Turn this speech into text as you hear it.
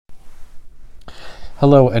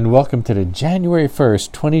Hello and welcome to the January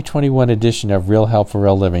 1st, 2021 edition of Real Help for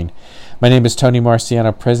Real Living. My name is Tony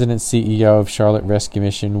Marciano, President and CEO of Charlotte Rescue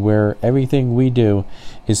Mission, where everything we do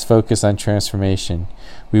is focused on transformation.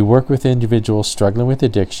 We work with individuals struggling with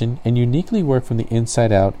addiction and uniquely work from the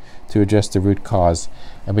inside out to address the root cause,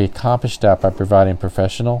 and we accomplish that by providing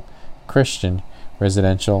professional, Christian,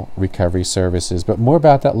 residential recovery services. But more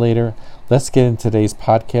about that later. Let's get into today's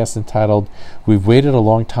podcast entitled, We've Waited a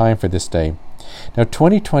Long Time for This Day. Now,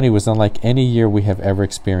 2020 was unlike any year we have ever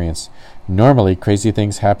experienced. Normally, crazy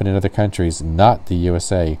things happen in other countries, not the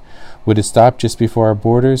USA. Would it stop just before our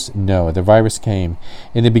borders? No, the virus came.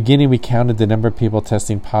 In the beginning, we counted the number of people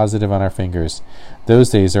testing positive on our fingers.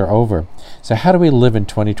 Those days are over. So how do we live in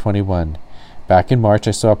 2021? Back in March,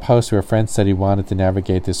 I saw a post where a friend said he wanted to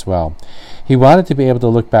navigate this well. He wanted to be able to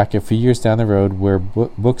look back a few years down the road where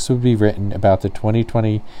books would be written about the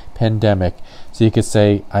 2020 pandemic so he could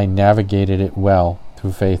say, I navigated it well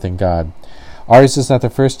through faith in God. Ours is not the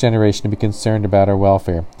first generation to be concerned about our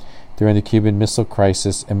welfare. During the Cuban Missile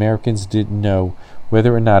Crisis, Americans didn't know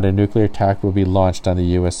whether or not a nuclear attack would be launched on the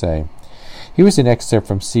USA. Here was an excerpt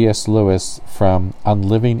from C.S. Lewis from On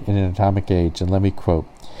Living in an Atomic Age, and let me quote,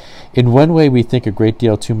 In one way, we think a great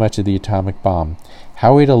deal too much of the atomic bomb.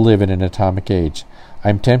 How are we to live in an atomic age? I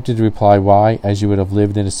am tempted to reply why, as you would have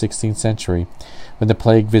lived in the 16th century, when the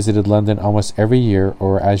plague visited London almost every year,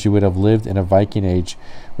 or as you would have lived in a Viking age,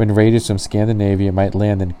 when raiders from Scandinavia might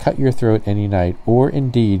land and cut your throat any night, or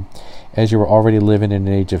indeed, as you were already living in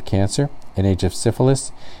an age of cancer, an age of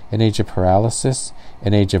syphilis, an age of paralysis,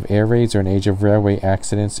 an age of air raids, or an age of railway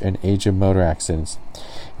accidents, or an age of motor accidents.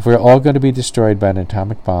 If we are all going to be destroyed by an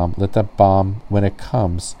atomic bomb, let that bomb, when it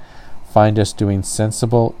comes, find us doing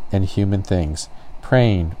sensible and human things.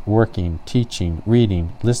 Praying, working, teaching,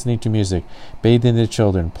 reading, listening to music, bathing the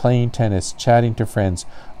children, playing tennis, chatting to friends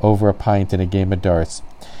over a pint and a game of darts.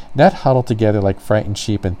 Not huddled together like frightened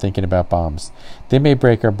sheep and thinking about bombs. They may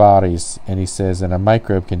break our bodies, and he says, and a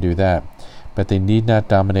microbe can do that, but they need not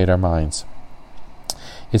dominate our minds.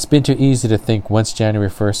 It's been too easy to think once January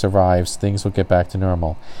 1st arrives, things will get back to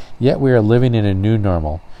normal. Yet we are living in a new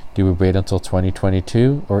normal. Do we wait until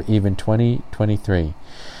 2022 or even 2023?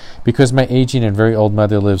 Because my aging and very old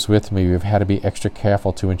mother lives with me, we've had to be extra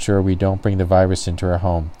careful to ensure we don't bring the virus into our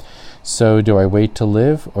home. So do I wait to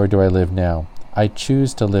live or do I live now? I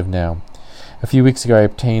choose to live now. A few weeks ago, I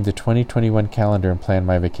obtained the 2021 calendar and planned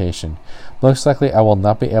my vacation. Most likely, I will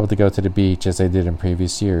not be able to go to the beach as I did in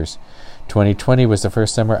previous years. 2020 was the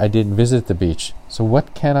first summer I didn't visit the beach, so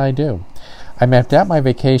what can I do? I mapped out my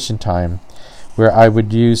vacation time where I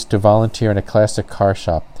would use to volunteer in a classic car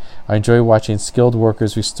shop. I enjoy watching skilled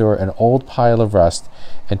workers restore an old pile of rust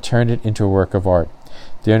and turn it into a work of art.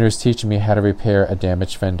 The owner is teaching me how to repair a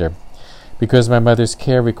damaged fender. Because my mother's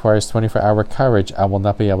care requires 24-hour coverage, I will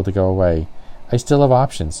not be able to go away. I still have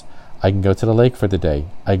options. I can go to the lake for the day.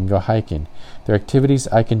 I can go hiking. There are activities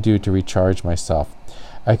I can do to recharge myself.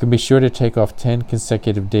 I can be sure to take off 10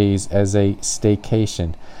 consecutive days as a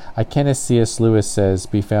staycation. I can, as C.S. Lewis says,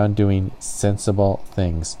 be found doing sensible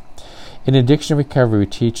things. In addiction recovery, we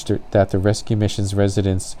teach that the Rescue Mission's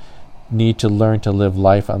residents need to learn to live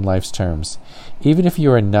life on life's terms. Even if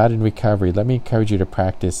you are not in recovery, let me encourage you to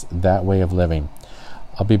practice that way of living.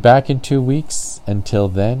 I'll be back in 2 weeks. Until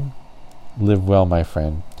then, live well, my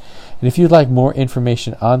friend. And if you'd like more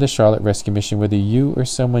information on the Charlotte Rescue Mission, whether you or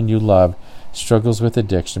someone you love struggles with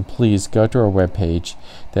addiction, please go to our webpage.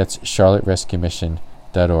 That's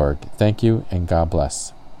charlotterescuemission.org. Thank you, and God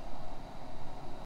bless.